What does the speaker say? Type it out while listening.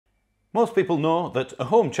Most people know that a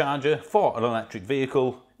home charger for an electric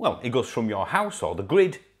vehicle, well, it goes from your house or the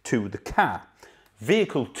grid to the car.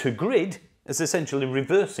 Vehicle to grid is essentially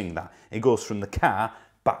reversing that. It goes from the car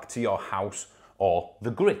back to your house or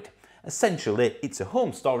the grid. Essentially, it's a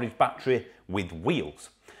home storage battery with wheels.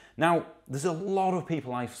 Now, there's a lot of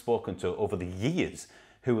people I've spoken to over the years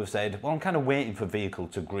who have said, well, I'm kind of waiting for vehicle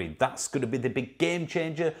to grid. That's going to be the big game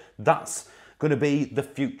changer. That's going to be the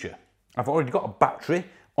future. I've already got a battery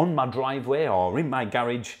on my driveway or in my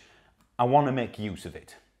garage. I want to make use of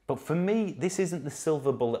it. But for me, this isn't the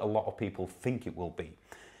silver bullet a lot of people think it will be.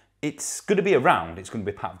 It's going to be around, it's going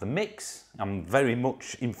to be part of the mix. I'm very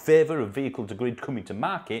much in favour of vehicle to grid coming to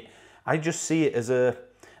market. I just see it as a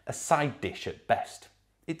side dish at best.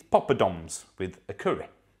 It's poppadoms with a curry,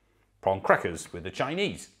 prawn crackers with the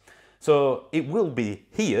Chinese. So it will be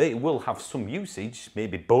here, it will have some usage,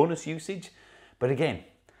 maybe bonus usage, but again,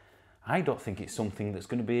 I don't think it's something that's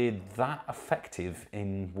going to be that effective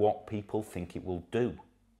in what people think it will do.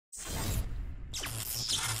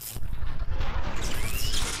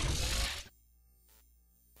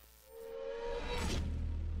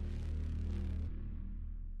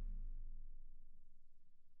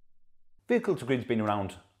 Vehicle to grid's been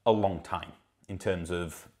around a long time in terms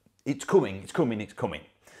of it's coming, it's coming, it's coming.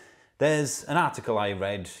 There's an article I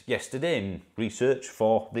read yesterday in research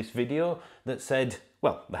for this video that said,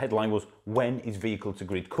 well, the headline was, when is vehicle to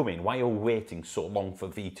grid coming? Why are we waiting so long for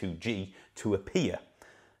V2G to appear?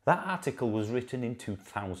 That article was written in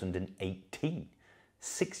 2018,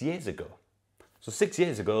 6 years ago. So 6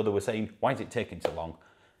 years ago they were saying, why is it taking so long?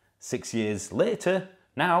 6 years later,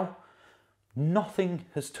 now, nothing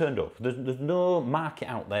has turned up. There's no market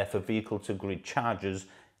out there for vehicle to grid chargers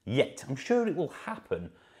yet. I'm sure it will happen.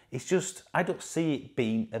 It's just, I don't see it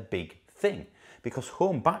being a big thing because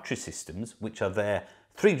home battery systems, which are there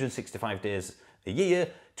 365 days a year,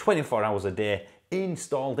 24 hours a day,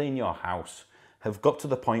 installed in your house, have got to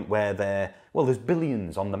the point where there's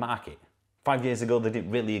billions on the market. 5 years ago, they didn't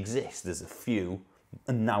really exist. There's a few,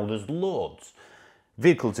 and now there's loads.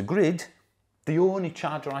 Vehicle to grid, the only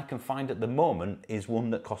charger I can find at the moment is one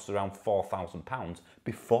that costs around £4,000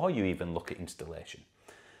 before you even look at installation.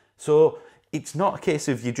 So it's not a case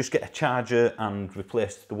of you just get a charger and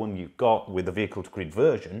replace the one you've got with a vehicle to grid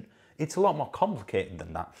version. It's a lot more complicated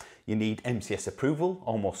than that. You need MCS approval,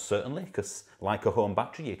 almost certainly, because like a home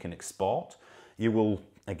battery, you can export. You will,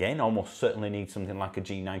 again, almost certainly need something like a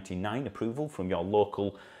G99 approval from your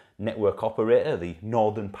local network operator, the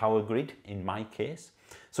Northern Power Grid in my case.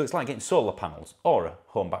 So it's like getting solar panels or a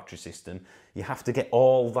home battery system. You have to get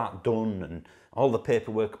all that done and all the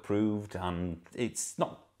paperwork approved, and it's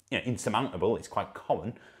not insurmountable, it's quite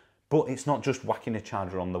common, but it's not just whacking a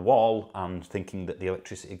charger on the wall and thinking that the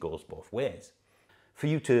electricity goes both ways. For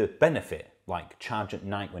you to benefit, like charge at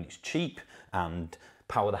night when it's cheap and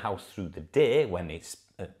power the house through the day when it's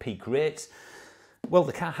at peak rates, well,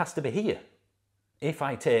 the car has to be here. If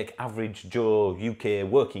I take average Joe UK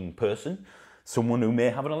working person, someone who may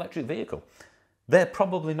have an electric vehicle, they're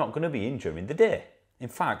probably not going to be in during the day. In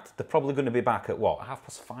fact, they're probably going to be back at what,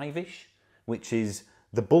 5:30ish, which is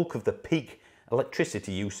the bulk of the peak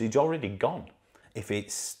electricity usage already gone. If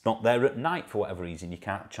it's not there at night for whatever reason, you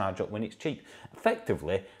can't charge up when it's cheap.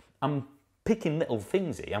 Effectively, I'm picking little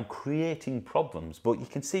things here, I'm creating problems, but you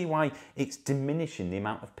can see why it's diminishing the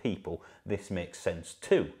amount of people this makes sense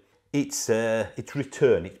to. Its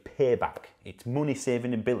return, its payback, its money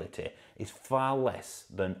saving ability is far less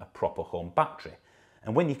than a proper home battery.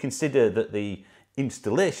 And when you consider that the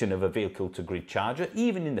installation of a vehicle to grid charger,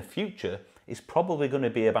 even in the future, is probably going to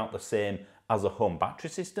be about the same as a home battery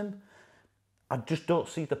system, I just don't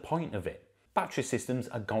see the point of it. Battery systems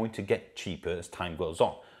are going to get cheaper as time goes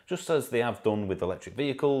on, just as they have done with electric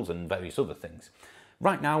vehicles and various other things.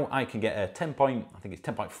 Right now, I can get a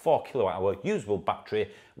 10.4 kilowatt hour usable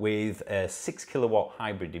battery with a 6 kilowatt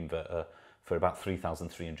hybrid inverter for about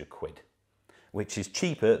 3,300 quid, which is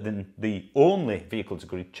cheaper than the only vehicle to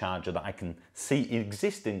grid charger that I can see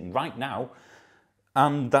existing right now.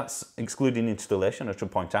 And that's excluding installation, I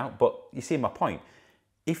should point out, but you see my point.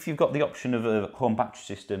 If you've got the option of a home battery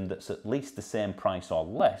system that's at least the same price or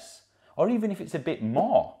less, or even if it's a bit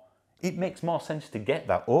more, it makes more sense to get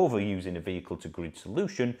that over using a vehicle to grid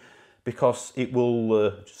solution because it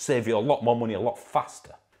will save you a lot more money a lot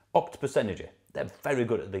faster. Octopus Energy, they're very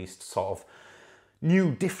good at these sort of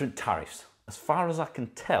new different tariffs. As far as I can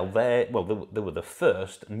tell, they were the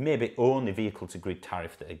first and maybe only vehicle to grid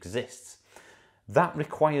tariff that exists. That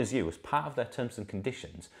requires you, as part of their terms and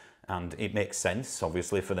conditions, and it makes sense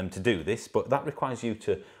obviously for them to do this, but that requires you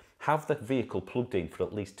to have the vehicle plugged in for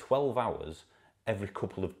at least 12 hours every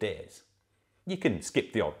couple of days. You can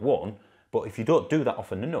skip the odd one, but if you don't do that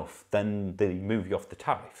often enough, then they move you off the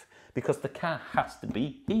tariff, because the car has to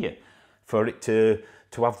be here for it to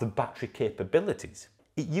have the battery capabilities.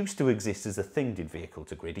 It used to exist as a thing, did vehicle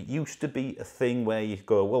to grid. It used to be a thing where you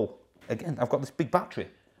go, well, again, I've got this big battery.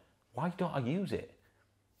 Why don't I use it?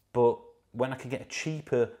 But when I can get a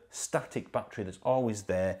cheaper static battery that's always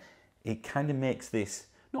there, it kind of makes this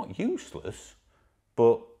not useless,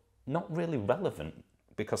 but not really relevant,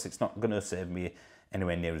 because it's not going to save me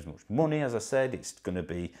anywhere near as much money. As I said, it's going to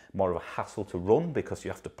be more of a hassle to run because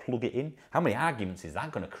you have to plug it in. How many arguments is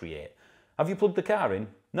that going to create? Have you plugged the car in?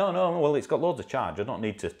 No, well, it's got loads of charge. I don't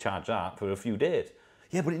need to charge that for a few days.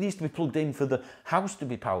 Yeah, but it needs to be plugged in for the house to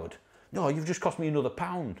be powered. No, you've just cost me another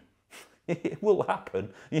 £1. It will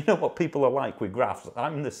happen. You know what people are like with graphs.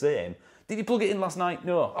 I'm the same. Did you plug it in last night?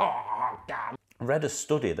 No. Oh, damn. I read a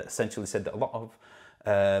study that essentially said that a lot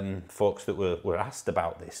of folks that were asked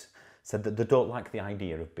about this said that they don't like the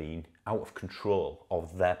idea of being out of control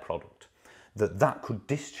of their product. That could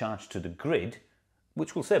discharge to the grid,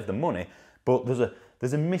 which will save them money, but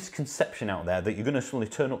there's a misconception out there that you're going to suddenly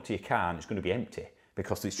turn up to your car and it's going to be empty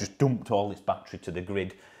because it's just dumped all its battery to the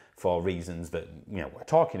grid for reasons that, you know, we're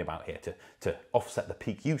talking about here, to offset the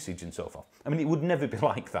peak usage and so forth. I mean, it would never be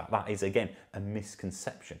like that. That is, again, a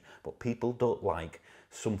misconception. But people don't like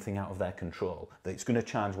something out of their control, that it's going to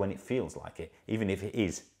charge when it feels like it, even if it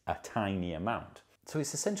is a tiny amount. So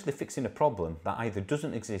it's essentially fixing a problem that either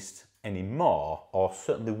doesn't exist anymore or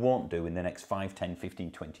certainly won't do in the next 5, 10,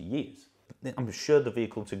 15, 20 years. I'm sure the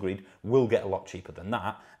vehicle to grid will get a lot cheaper than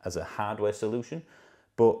that as a hardware solution,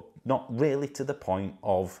 but not really to the point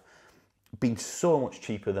of being so much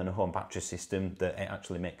cheaper than a home battery system that it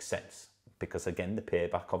actually makes sense. Because again, the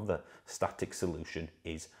payback of the static solution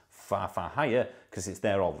is far, far higher because it's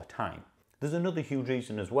there all the time. There's another huge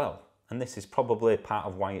reason as well, and this is probably part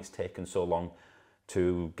of why it's taken so long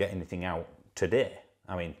to get anything out today.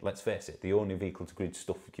 I mean, let's face it, the only vehicle to grid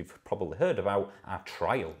stuff you've probably heard about are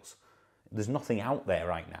trials. There's nothing out there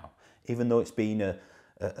right now, even though it's been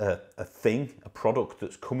a thing, a product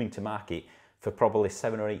that's coming to market for probably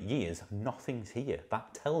 7 or 8 years. Nothing's here.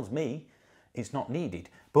 That tells me it's not needed,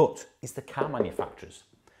 but it's the car manufacturers.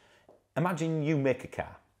 Imagine you make a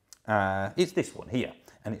car. It's this one here,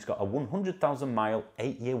 and it's got a 100,000 mile,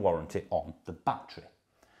 8-year warranty on the battery.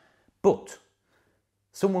 But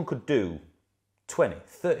someone could do 20,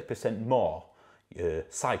 30% more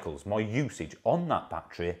cycles, more usage on that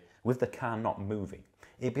battery with the car not moving.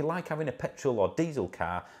 It'd be like having a petrol or diesel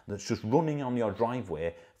car that's just running on your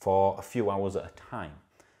driveway for a few hours at a time.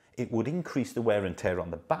 It would increase the wear and tear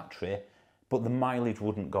on the battery, but the mileage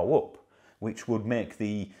wouldn't go up, which would make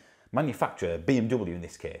the manufacturer, BMW in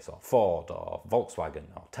this case, or Ford, or Volkswagen,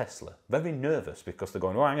 or Tesla, very nervous because they're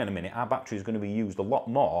going, oh, hang on a minute, our battery is going to be used a lot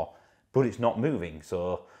more, but it's not moving,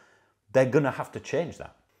 so they're going to have to change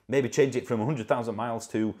that. Maybe change it from 100,000 miles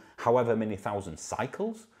to however many thousand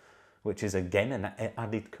cycles, which is again an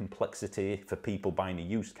added complexity for people buying a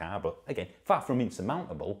used car, but again, far from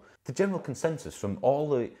insurmountable. The general consensus from all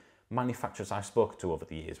the manufacturers I've spoken to over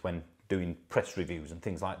the years when doing press reviews and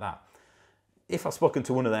things like that, if I've spoken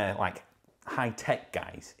to one of their like high-tech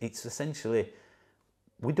guys, it's essentially,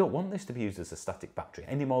 we don't want this to be used as a static battery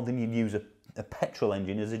any more than you'd use a petrol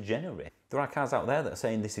engine as a generator. There are cars out there that are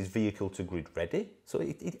saying this is vehicle to grid ready. So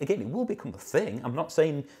again, it will become a thing. I'm not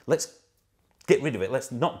saying let's get rid of it,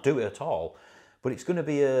 let's not do it at all, but it's going to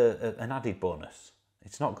be an added bonus.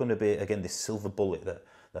 It's not going to be, again, this silver bullet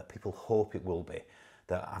that people hope it will be.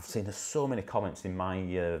 That I've seen so many comments in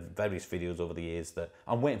my various videos over the years that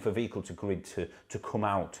I'm waiting for vehicle to grid to come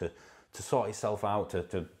out, to sort itself out,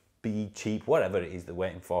 to be cheap, whatever it is they're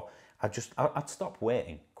waiting for. I'd stop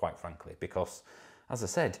waiting, quite frankly, because, as I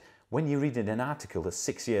said, when you're reading an article that's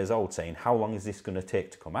 6 years old saying, how long is this going to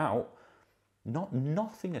take to come out?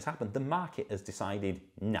 Nothing has happened. The market has decided,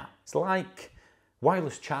 nah. It's like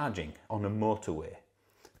wireless charging on a motorway.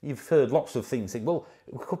 You've heard lots of things saying, well,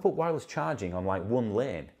 we could put wireless charging on like one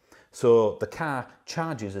lane. So the car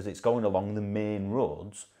charges as it's going along the main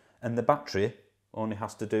roads and the battery only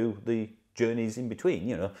has to do the journeys in between,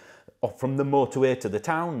 you know, off from the motorway to the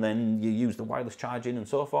town, then you use the wireless charging and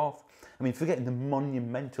so forth. I mean, forgetting the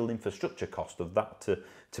monumental infrastructure cost of that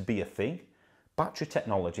to be a thing. Battery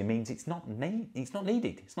technology means it's not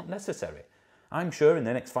needed, it's not necessary. I'm sure in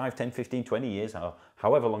the next 5, 10, 15, 20 years, or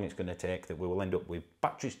however long it's going to take, that we will end up with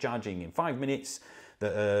batteries charging in 5 minutes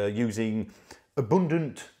that are using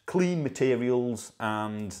abundant, clean materials,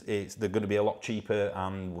 and they're going to be a lot cheaper,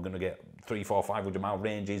 and we're going to get 300, 400, 500 mile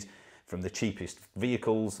ranges from the cheapest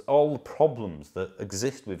vehicles. All the problems that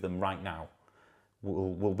exist with them right now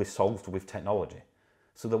will be solved with technology.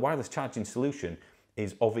 So the wireless charging solution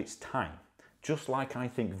is of its time, just like I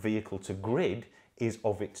think vehicle to grid is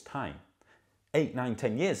of its time. 8, 9,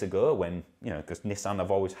 10 years ago when, because Nissan have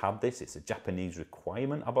always had this, it's a Japanese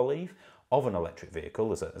requirement, I believe, of an electric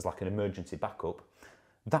vehicle as like an emergency backup.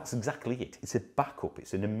 That's exactly it. It's a backup,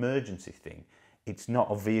 it's an emergency thing. It's not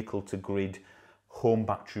a vehicle to grid home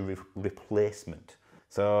battery replacement.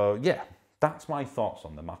 So yeah, that's my thoughts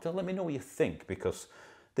on the matter. Let me know what you think, because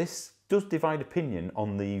this does divide opinion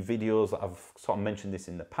on the videos that I've sort of mentioned this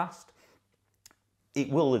in the past. It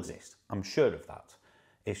will exist, I'm sure of that.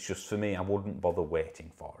 It's just for me, I wouldn't bother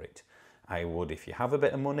waiting for it. I would, if you have a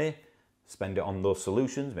bit of money, spend it on those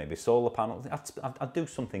solutions, maybe solar panels. I'd do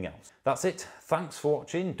something else. That's it. Thanks for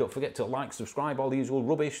watching. Don't forget to like, subscribe, all the usual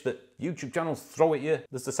rubbish that YouTube channels throw at you.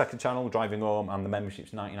 There's the second channel, Driving Home, and the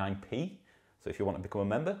membership's 99p. So if you want to become a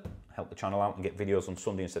member, help the channel out and get videos on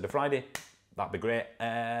Sunday instead of Friday, that'd be great.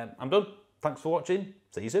 I'm done. Thanks for watching.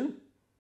 See you soon.